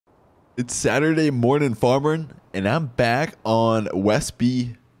It's Saturday morning farming, and I'm back on West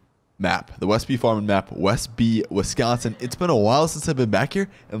B map, the West B farming map, West B, Wisconsin. It's been a while since I've been back here,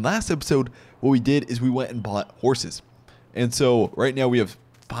 and last episode, what we did is we went and bought horses. And so right now we have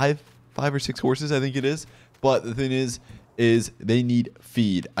five or six horses, I think it is. But the thing is they need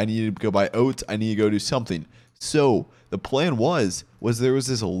feed. I need to go buy oats. I need to go do something. So the plan was there was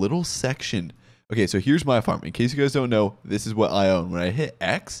this little section. Okay, so here's my farm. In case you guys don't know, this is what I own. When I hit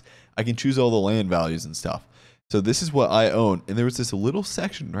X, I can choose all the land values and stuff. So this is what I own. And there was this little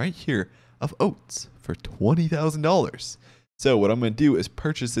section right here of oats for $20,000. So what I'm going to do is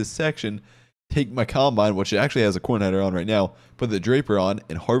purchase this section, take my combine, which actually has a corn header on right now, put the draper on,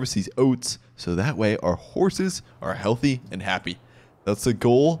 and harvest these oats. So that way our horses are healthy and happy. That's the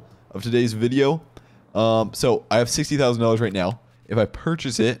goal of today's video. So I have $60,000 right now. If I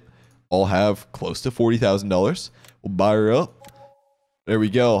purchase it, I'll have close to $40,000. We'll buy her up. There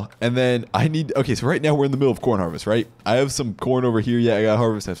we go. And then I need, okay, so right now we're in the middle of corn harvest, right? I have some corn over here. Yeah, I got to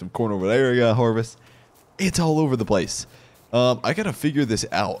harvest. I have some corn over there. I got to harvest. It's all over the place. I got to figure this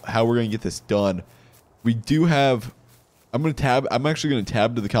out, how we're going to get this done. We do have, I'm actually going to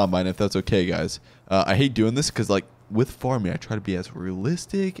tab to the combine if that's okay, guys. I hate doing this because, like, with farming, I try to be as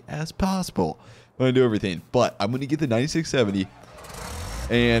realistic as possible when I do everything. But I'm going to get the 9670,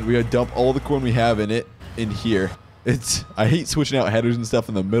 and we got to dump all the corn we have in it in here. I hate switching out headers and stuff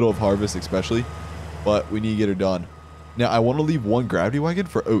in the middle of harvest, especially, but we need to get her done. Now, I want to leave one gravity wagon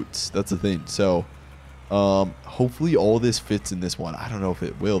for oats. That's the thing. So, hopefully all this fits in this one. I don't know if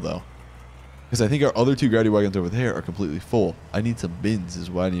it will, though, because I think our other two gravity wagons over there are completely full. I need some bins is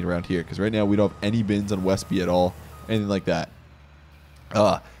what I need around here, because right now we don't have any bins on West B at all, anything like that.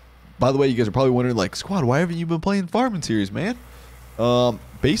 By the way, you guys are probably wondering, like, Squad, why haven't you been playing farming series, man?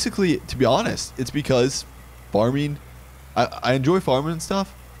 Basically, to be honest, it's because farming, I enjoy farming and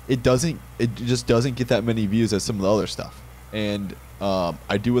stuff. It just doesn't get that many views as some of the other stuff. And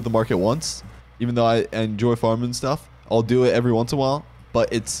I do what the market wants. Even though I enjoy farming and stuff, I'll do it every once in a while.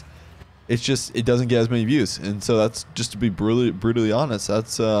 But it doesn't get as many views. And so that's, just to be brutally honest,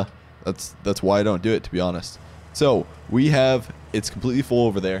 that's why I don't do it, to be honest. So it's completely full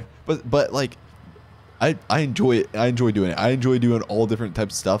over there. But like, I enjoy it. I enjoy doing it. I enjoy doing all different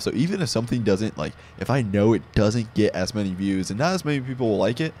types of stuff. So even if something doesn't, like, if I know it doesn't get as many views and not as many people will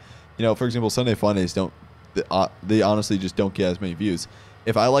like it, you know, for example, Sunday Fundays they honestly just don't get as many views.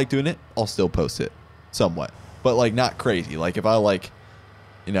 If I like doing it, I'll still post it somewhat, but like not crazy. Like if I like,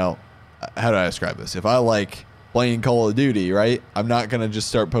 you know, how do I describe this? If I like playing Call of Duty, right? I'm not going to just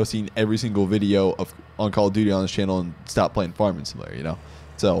start posting every single video on Call of Duty on this channel and stop playing Farming Simulator, you know?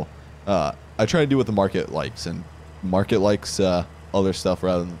 So, I try to do what the market likes, and market likes other stuff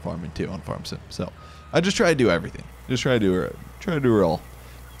rather than farming too on Farm Sim. So I just try to do everything. Just try to do it all.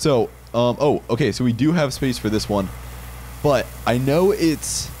 So oh, okay. So we do have space for this one, but I know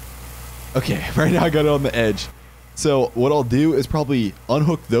it's okay. Right now I got it on the edge. So what I'll do is probably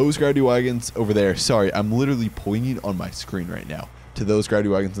unhook those gravity wagons over there. Sorry, I'm literally pointing on my screen right now to those gravity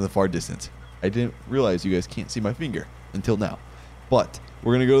wagons in the far distance. I didn't realize you guys can't see my finger until now, but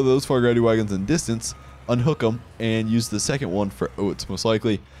we're going to go to those far gravity wagons in distance, unhook them, and use the second one for oats, most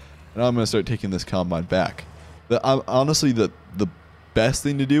likely. And I'm going to start taking this combine back. Honestly, the best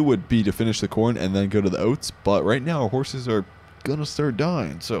thing to do would be to finish the corn and then go to the oats. But right now, our horses are going to start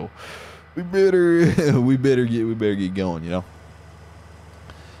dying. So we better get going, you know.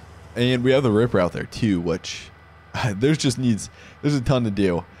 And we have the ripper out there too, which there's a ton to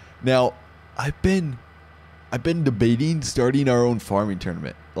do. Now, I've been debating starting our own farming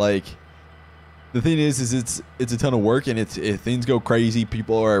tournament. Like, the thing is it's a ton of work, and if things go crazy,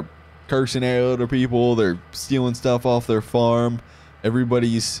 people are cursing at other people, they're stealing stuff off their farm.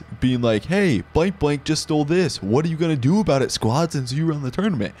 Everybody's being like, hey, blank blank just stole this. What are you gonna do about it, Squad, since you run the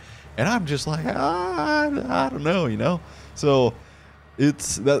tournament? And I'm just like, I don't know, you know. So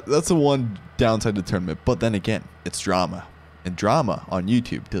that's the one downside to the tournament. But then again, it's drama. And drama on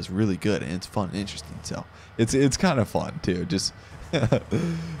YouTube does really good, and it's fun and interesting. So it's kind of fun too. Just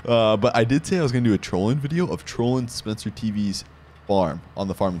but I did say I was gonna do a trolling video of trolling Spencer TV's farm on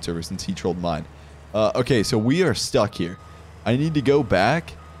the farming server since he trolled mine. Okay, so we are stuck here. I need to go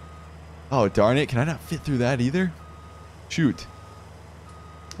back. Oh darn it! Can I not fit through that either? Shoot.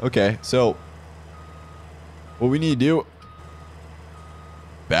 Okay, so what we need to do,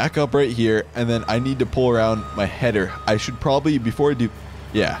 back up right here, and then I need to pull around my header. I should probably, before I do,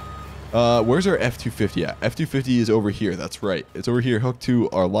 yeah. Where's our F250 at? F250 is over here. That's right. It's over here hooked to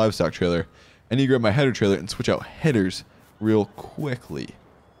our livestock trailer. I need to grab my header trailer and switch out headers real quickly.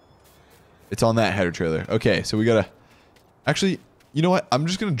 It's on that header trailer. Okay, so we gotta, actually, you know what? I'm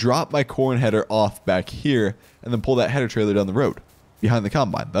just going to drop my corn header off back here and then pull that header trailer down the road behind the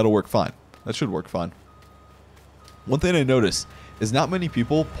combine. That'll work fine. That should work fine. One thing I noticed is not many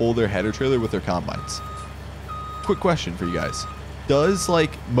people pull their header trailer with their combines. Quick question for you guys. Does,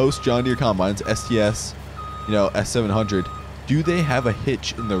 like most John Deere combines, STS, you know, S700, do they have a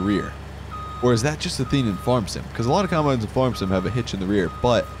hitch in the rear? Or is that just a thing in Farm Sim? Because a lot of combines in Farm Sim have a hitch in the rear.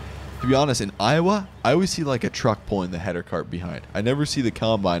 But to be honest, in Iowa, I always see like a truck pulling the header cart behind. I never see the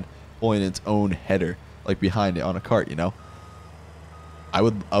combine pulling its own header like behind it on a cart, you know? I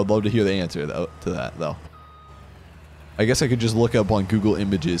would love to hear the answer though, to that though. I guess I could just look up on Google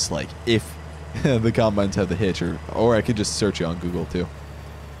Images like if the combines have the hitch, or I could just search it on Google too.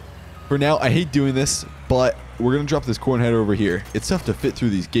 For now, I hate doing this, but we're going to drop this corn header over here. It's tough to fit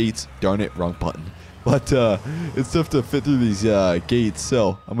through these gates. Darn it, wrong button. But it's tough to fit through these gates,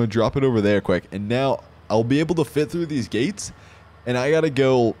 so I'm going to drop it over there quick. And now I'll be able to fit through these gates, and I got to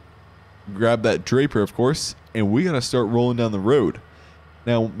go grab that draper, of course, and we got to start rolling down the road.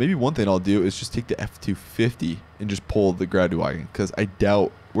 Now, maybe one thing I'll do is just take the F250 and just pull the grab wagon, because I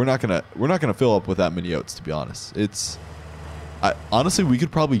doubt we're not gonna fill up with that many oats, to be honest. Honestly, we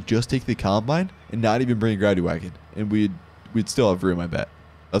could probably just take the combine and not even bring a grab wagon, and we'd still have room, I bet.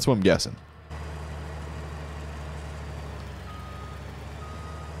 That's what I'm guessing.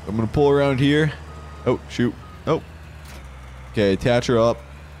 I'm gonna pull around here. Oh shoot! Oh, okay. Attach her up.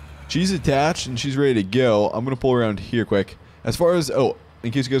 She's attached and she's ready to go. I'm gonna pull around here quick. As far as in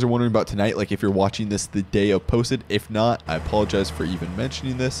case you guys are wondering about tonight, like if you're watching this the day of posted, if not, I apologize for even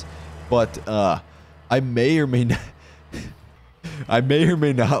mentioning this, but I may or may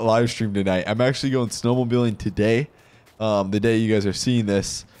not live stream tonight. I'm actually going snowmobiling today, the day you guys are seeing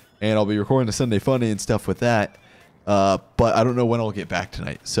this, and I'll be recording a Sunday Funny and stuff with that. But I don't know when I'll get back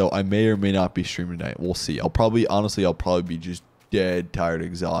tonight, so I may or may not be streaming tonight. We'll see. I'll probably be just dead tired,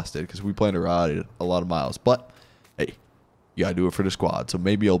 exhausted, because we plan to ride a lot of miles. But hey, you gotta do it for the squad, so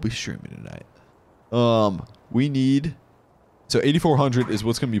maybe I'll be streaming tonight. We need, so 8400 is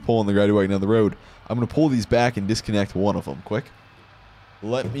what's gonna be pulling the grab wagon down the road. I'm gonna pull these back and disconnect one of them quick.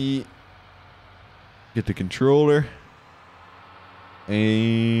 Let me get the controller,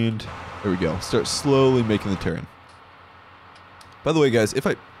 and there we go. Start slowly making the turn. By the way, guys, if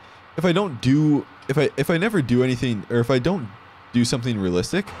I never do anything, or if I don't do something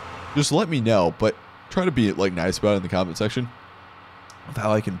realistic, just let me know. But try to be like nice about it in the comment section of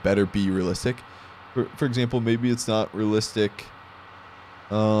how I can better be realistic. For example, maybe it's not realistic.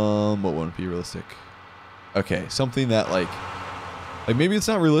 What wouldn't be realistic? Okay, something that like maybe it's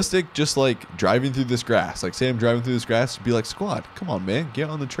not realistic, just like driving through this grass. Like say I'm driving through this grass, be like, squad, come on, man, get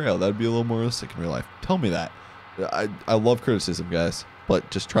on the trail. That'd be a little more realistic in real life. Tell me that. I love criticism, guys, but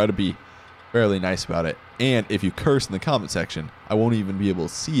just try to be fairly nice about it. And if you curse in the comment section, I won't even be able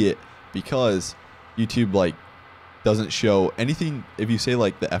to see it, because YouTube like doesn't show anything. If you say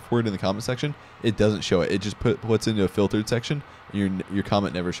like the F word in the comment section, it doesn't show it. It just puts into a filtered section, and your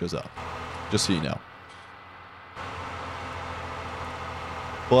comment never shows up. Just so you know.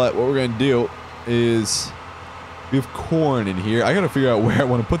 But what we're gonna do is we have corn in here. I gotta figure out where I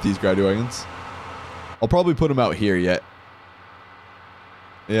want to put these grab wagons. I'll probably put them out here yet.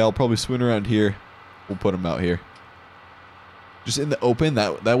 Yeah, I'll probably swing around here. We'll put them out here, just in the open.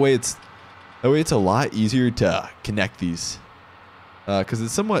 That way it's a lot easier to connect these, because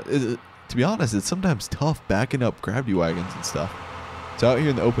it's somewhat, to be honest, it's sometimes tough backing up gravity wagons and stuff. So out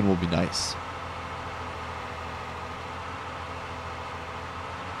here in the open will be nice.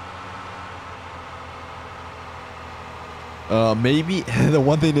 Maybe the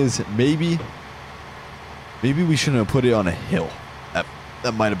one thing is maybe we shouldn't have put it on a hill.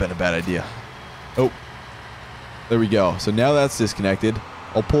 That might have been a bad idea. Oh, there we go. So now that's disconnected.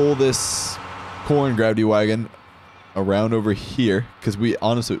 I'll pull this corn gravity wagon around over here, because we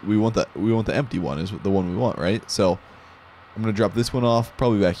want the empty one, is the one we want, right? So I'm gonna drop this one off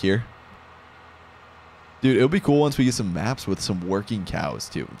probably back here. Dude, it'll be cool once we get some maps with some working cows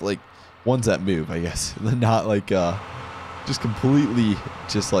too, like ones that move, I guess. Not like just completely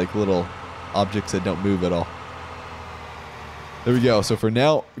just like little objects that don't move at all. There we go. So for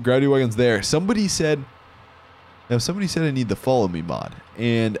now, gravity wagon's there. Somebody said I need the follow me mod,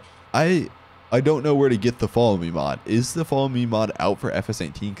 and I don't know where to get the follow me mod. Is the follow me mod out for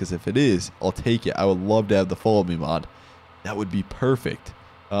FS19? Because if it is, I'll take it. I would love to have the follow me mod. That would be perfect.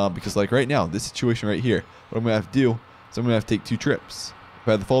 Because like right now, this situation right here, what I'm gonna have to do is I'm gonna have to take 2 trips. If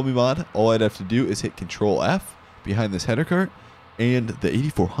I had the follow me mod, all I'd have to do is hit Control F behind this header cart, and the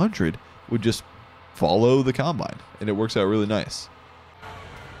 8400 would just follow the combine, and it works out really nice.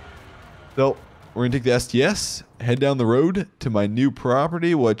 So we're gonna take the STS, head down the road to my new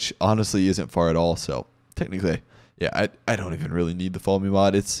property, which honestly isn't far at all. So technically, yeah, I don't even really need the follow me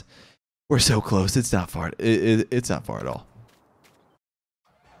mod. We're so close. It's not far. It's not far at all.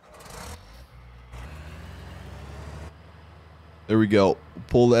 There we go.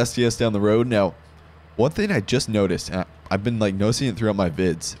 Pull the STS down the road. Now, one thing I just noticed, and I've been like noticing it throughout my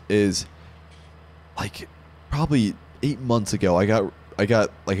vids, is like probably 8 months ago, I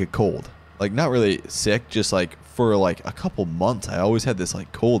got like a cold. Like not really sick, just like for like a couple months, I always had this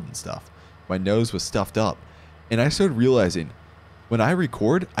like cold and stuff. My nose was stuffed up. And I started realizing when I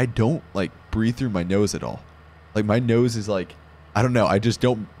record, I don't like breathe through my nose at all. Like my nose is like, I don't know. I just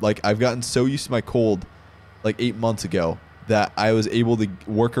don't like, I've gotten so used to my cold like 8 months ago that I was able to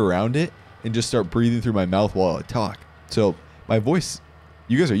work around it and just start breathing through my mouth while I talk. So my voice,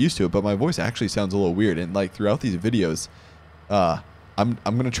 you guys are used to it, but my voice actually sounds a little weird. And like throughout these videos, I'm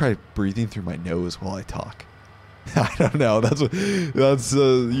gonna try breathing through my nose while I talk. I don't know.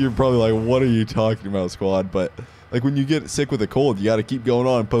 You're probably like, what are you talking about, squad? But like when you get sick with a cold, you got to keep going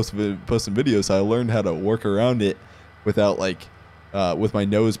on and posting videos. So I learned how to work around it without like with my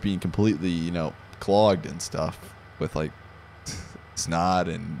nose being completely, you know, clogged and stuff with like snot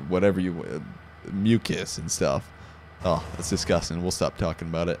and whatever mucus and stuff. Oh, that's disgusting. We'll stop talking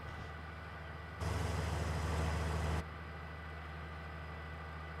about it.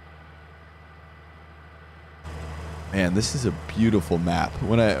 Man, this is a beautiful map.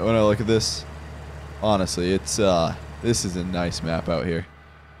 When I look at this, honestly, it's this is a nice map out here.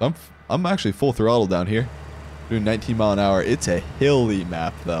 I'm actually full throttle down here, doing 19 mile an hour. It's a hilly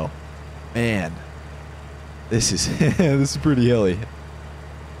map though. Man, this is this is pretty hilly.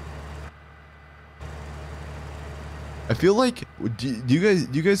 I feel like do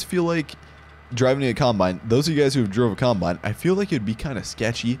you guys feel like driving a combine? Those of you guys who have drove a combine, I feel like it'd be kind of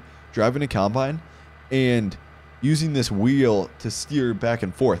sketchy driving a combine and using this wheel to steer back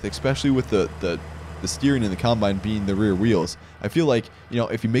and forth, especially with the steering in the combine being the rear wheels. I feel like, you know,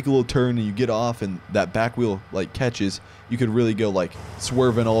 if you make a little turn and you get off and that back wheel like catches, you could really go like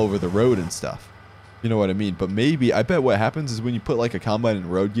swerving all over the road and stuff. You know what I mean? But maybe, I bet what happens is when you put like a combine in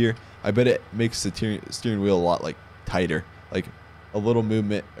road gear, I bet it makes the steering wheel a lot like tighter. Like a little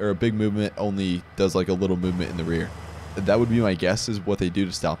movement or a big movement only does like a little movement in the rear. That would be my guess is what they do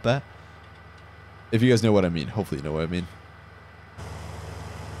to stop that. If you guys know what I mean. Hopefully you know what I mean.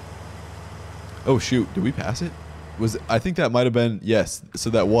 Oh shoot, did we pass it? I think that might have been, yes, so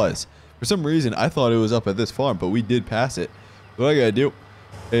that was. For some reason, I thought it was up at this farm, but we did pass it. What I gotta do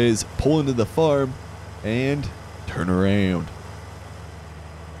is pull into the farm and turn around.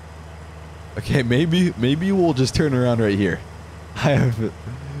 Okay, maybe we'll just turn around right here. I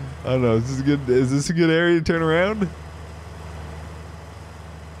don't know, is this a good area to turn around?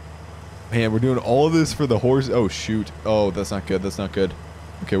 Man, we're doing all of this for the horse. Oh, shoot. Oh, that's not good. That's not good.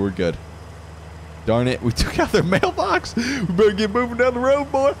 Okay, we're good. Darn it. We took out their mailbox. We better get moving down the road,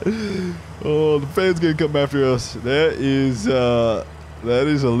 boy. Oh, the fan's going to come after us. That is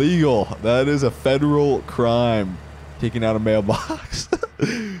illegal. That is a federal crime, taking out a mailbox.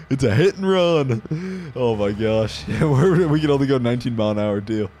 It's a hit and run. Oh, my gosh. We can only go 19 mile an hour,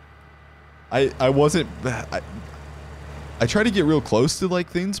 too. I try to get real close to like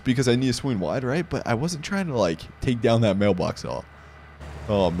things because I need to swing wide, right? But I wasn't trying to like take down that mailbox at all.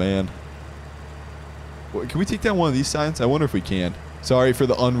 Oh man. Can we take down one of these signs? I wonder if we can. Sorry for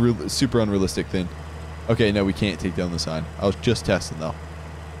the super unrealistic thing. Okay, no, we can't take down the sign. I was just testing though.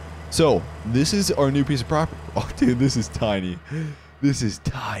 So this is our new piece of property. Oh dude, this is tiny. This is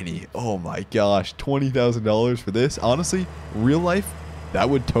tiny. Oh my gosh, $20,000 for this. Honestly, real life, that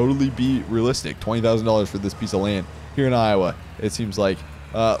would totally be realistic. $20,000 for this piece of land. Here in Iowa, it seems like,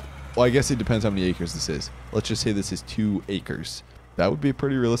 well, I guess it depends how many acres this is. Let's just say this is 2 acres. That would be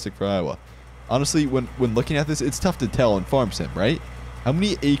pretty realistic for Iowa. Honestly, when looking at this, it's tough to tell in farm sim, right? How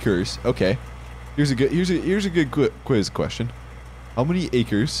many acres? Okay, here's a good quiz question. How many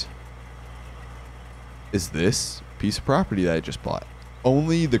acres is this piece of property that I just bought?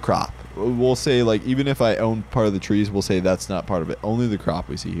 Only the crop. We'll say like even if I own part of the trees, we'll say that's not part of it. Only the crop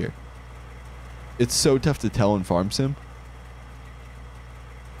we see here. It's so tough to tell in farm sim.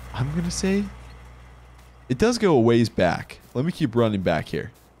 I'm going to say it does go a ways back. Let me keep running back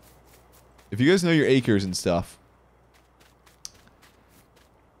here. If you guys know your acres and stuff,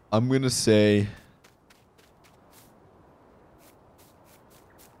 I'm going to say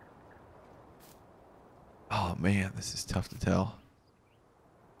oh man, this is tough to tell.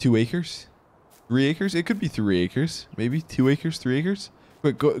 2 acres? 3 acres? It could be 3 acres. Maybe 2 acres, 3 acres?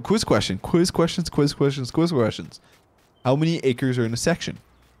 Wait, quiz question. Quiz questions. How many acres are in a section?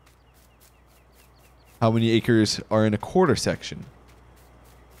 How many acres are in a quarter section?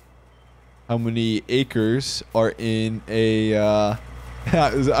 How many acres are in a...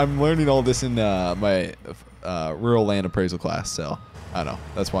 I'm learning all this in my rural land appraisal class, so I don't know.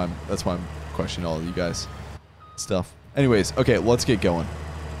 That's why I'm questioning all of you guys stuff. Anyways, okay, let's get going.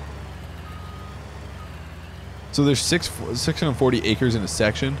 So there's 640 acres in a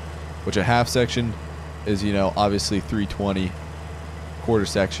section, which a half section is, you know, obviously 320. Quarter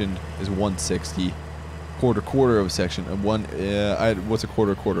section is 160. Quarter of a section and what's a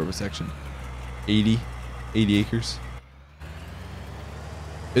quarter of a section? 80 acres.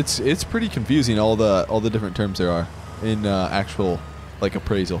 It's pretty confusing, all the different terms there are in actual like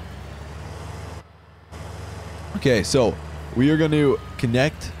appraisal. Okay, so we are going to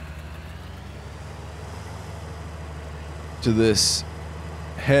connect to this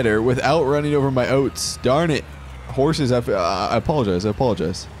header without running over my oats. Darn it. Horses, I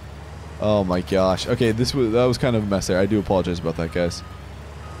apologize. Oh my gosh. Okay, that was kind of a mess there. I do apologize about that, guys.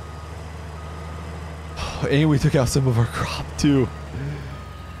 And we took out some of our crop too.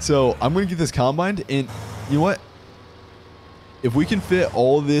 So I'm going to get this combined, and you know what? If we can fit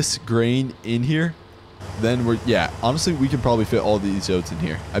all this grain in here, then yeah, honestly, we can probably fit all these oats in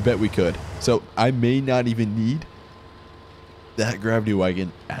here. I bet we could. So I may not even need that gravity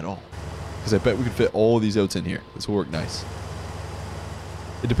wagon at all, because I bet we could fit all these oats in here. This will work nice.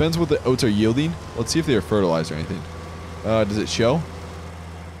 It depends what the oats are yielding. Let's see if they are fertilized or anything. Does it show?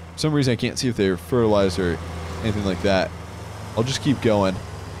 For some reason I can't see if they're fertilized or anything like that. I'll just keep going.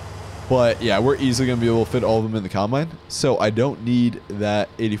 But yeah, we're easily going to be able to fit all of them in the combine. So I don't need that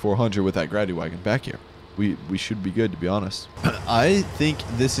 8400 with that gravity wagon back here. We should be good, to be honest. I think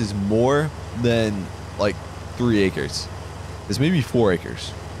this is more than like 3 acres. This may be 4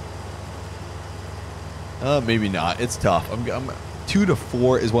 acres. Maybe not. It's tough. I'm 2 to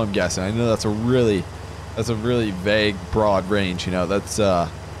 4 is what I'm guessing. I know that's a really vague, broad range. You know,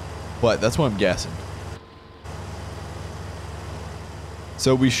 but that's what I'm guessing.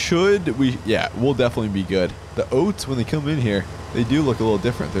 So yeah, we'll definitely be good. The oats, when they come in here, they do look a little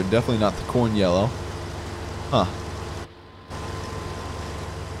different. They're definitely not the corn yellow. Huh.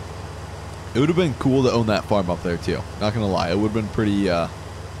 It would have been cool to own that farm up there too. Not gonna lie, it would have been pretty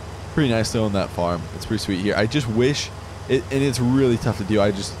nice to own that farm. It's pretty sweet here. I just wish it, and it's really tough to do.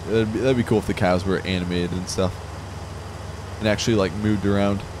 That'd be cool if the cows were animated and stuff, and actually like moved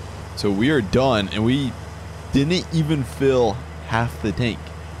around. So we are done, and we didn't even fill half the tank.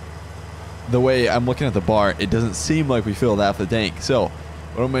 The way I'm looking at the bar, it doesn't seem like we filled half the tank. So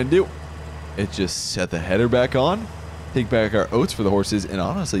what I'm gonna do is just set the header back on, take back our oats for the horses, and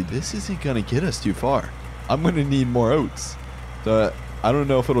honestly, this isn't gonna get us too far. I'm gonna need more oats. So I don't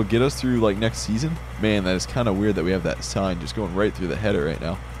know if it'll get us through like next season. Man, that is kind of weird that we have that sign just going right through the header right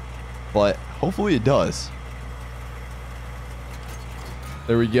now. But hopefully it does.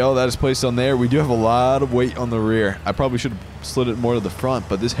 There we go. That is placed on there. We do have a lot of weight on the rear. I probably should have slid it more to the front,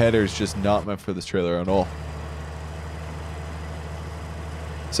 but this header is just not meant for this trailer at all.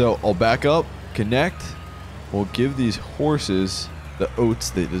 So I'll back up, connect. We'll give these horses the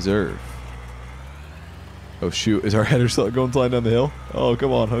oats they deserve. Oh shoot, is our header still going sliding down the hill? Oh,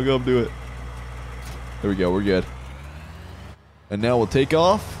 come on, hook up, do it. There we go, we're good. And now we'll take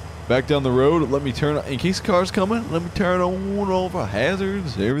off, back down the road. Let me turn, in case the car's coming, let me turn on all of our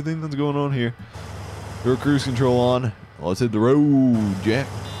hazards, everything that's going on here. Throw cruise control on. Let's hit the road, Jack.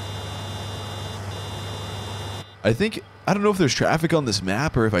 I don't know if there's traffic on this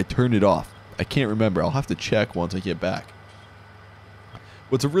map or if I turned it off. I can't remember. I'll have to check once I get back.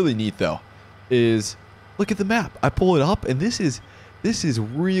 What's really neat though is look at the map. I pull it up and this is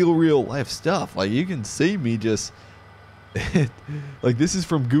real life stuff. Like you can see me just like this is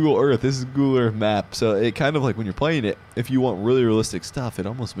from Google Earth. This is Google Earth map. So it kind of like when you're playing it, if you want really realistic stuff, it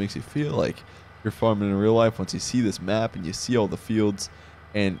almost makes you feel like you're farming in real life once you see this map and you see all the fields,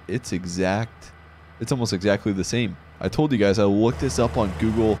 and it's almost exactly the same. I told you guys I looked this up on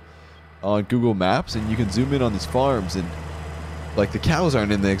Google Maps, and you can zoom in on these farms, and like the cows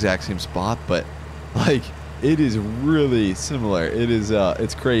aren't in the exact same spot, but like it is really similar. It is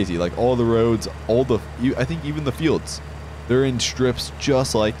it's crazy. Like all the roads, I think even the fields, they're in strips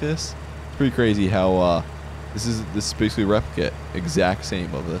just like this. It's pretty crazy how this is basically a replicate, exact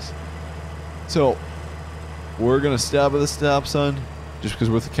same of this. So we're gonna stop at the stop sign just because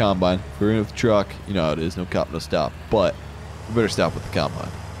we're with the combine. If we're in with the truck, you know how it is, no cop, no stop. But we better stop with the combine.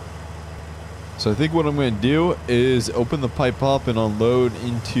 So I think what I'm going to do is open the pipe up and unload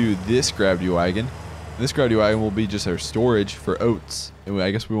into this gravity wagon. And this gravity wagon will be just our storage for oats. And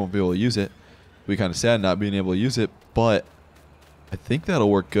I guess we won't be able to use it. We'll be kind of sad not being able to use it. But I think that'll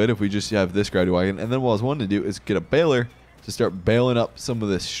work good if we just have this gravity wagon. And then what I was wanting to do is get a baler to start baling up some of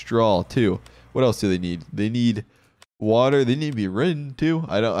this straw too. What else do they need? They need water. They need to be ridden too.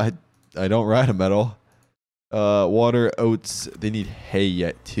 I don't ride them at all. Water, oats. They need hay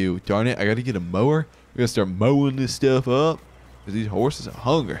yet too. Darn it! I got to get a mower. We gotta start mowing this stuff up because these horses are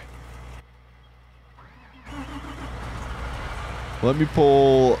hungry. Let me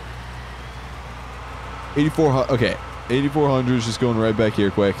pull 8400. Okay, 8400 is just going right back here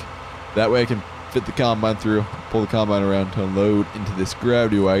quick. That way I can fit the combine through, pull the combine around to unload into this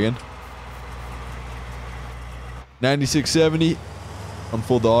gravity wagon. 9670 on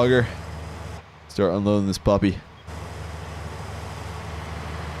full dogger. Start unloading this puppy.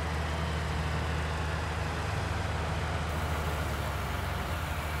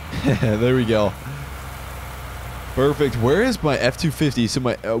 There we go. Perfect. Where is my F250? So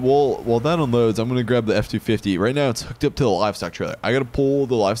my while that unloads, I'm gonna grab the F250. Right now it's hooked up to the livestock trailer. I gotta pull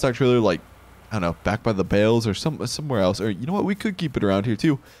the livestock trailer, like, I don't know, back by the bales or somewhere else. Or you know what? We could keep it around here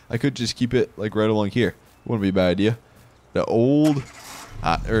too. I could just keep it like right along here. Wouldn't be a bad idea. The old,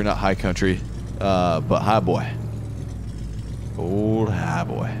 or not high country, but high boy. Old high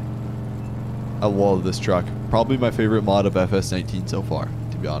boy. I love this truck. Probably my favorite mod of FS19 so far,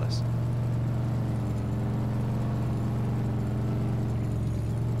 to be honest.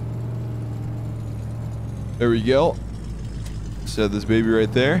 There we go. Set this baby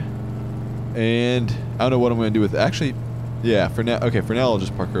right there. And I don't know what I'm going to do with it. Actually, yeah, for now. Okay, for now I'll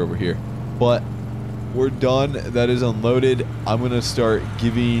just park her over here. But we're done. That is unloaded. I'm going to start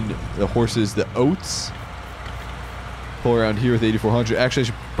giving the horses the oats. Pull around here with 8400. Actually, I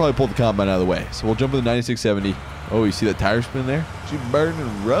should probably pull the combine out of the way. So we'll jump in the 9670. Oh, you see that tire spin there? She's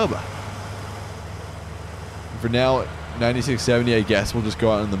burning rubber. For now, 9670, I guess we'll just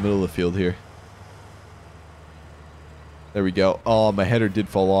go out in the middle of the field here. There we go. Oh, my header did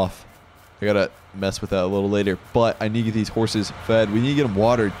fall off. I gotta mess with that a little later. But I need to get these horses fed. We need to get them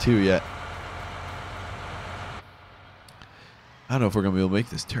watered too yet. I don't know if we're gonna be able to make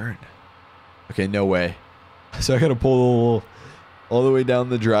this turn. Okay, no way. So I gotta pull all the way down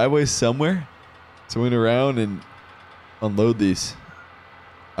the driveway somewhere. Swing around and unload these.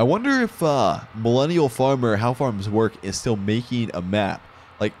 I wonder if Millennial Farmer, How Farms Work, is still making a map.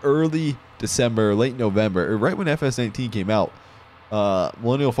 Like early December, late November, or right when FS19 came out,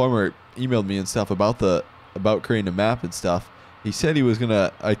 Millennial Farmer emailed me and stuff about creating a map and stuff. He said he was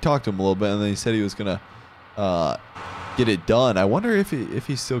gonna. I talked to him a little bit, and then he said he was gonna get it done. I wonder if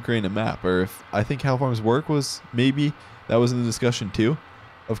he's still creating a map, or if I think How Farms Work was maybe that was in the discussion too,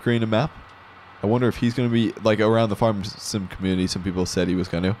 of creating a map. I wonder if he's gonna be like around the farm sim community. Some people said he was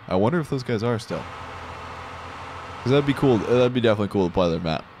gonna. I wonder if those guys are still. Because that'd be cool. That'd be definitely cool to play their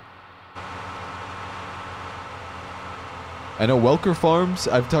map. I know Welker Farms.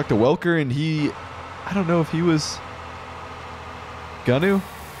 I've talked to Welker, and I don't know if he was gonna.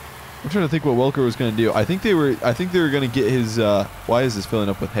 I'm trying to think what Welker was gonna do. I think they were gonna get his. Why is this filling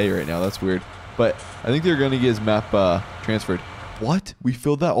up with hay right now? That's weird. But I think they were gonna get his map transferred. What? We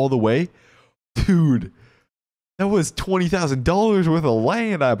filled that all the way, dude. That was $20,000 worth of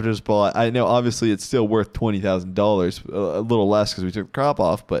land I just bought. I know, obviously, it's still worth $20,000, a little less because we took the crop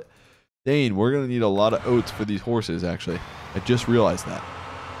off. But dang, we're gonna need a lot of oats for these horses. Actually, I just realized that.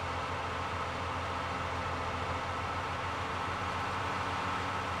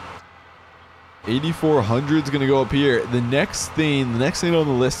 $8,400 is gonna go up here. The next thing on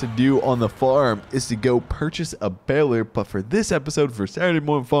the list to do on the farm is to go purchase a baler. But for this episode, for Saturday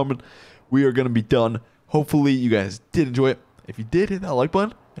Morning Farming, we are gonna be done. Hopefully you guys did enjoy it. If you did, hit that like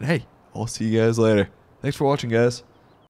button. And hey, I'll see you guys later. Thanks for watching, guys.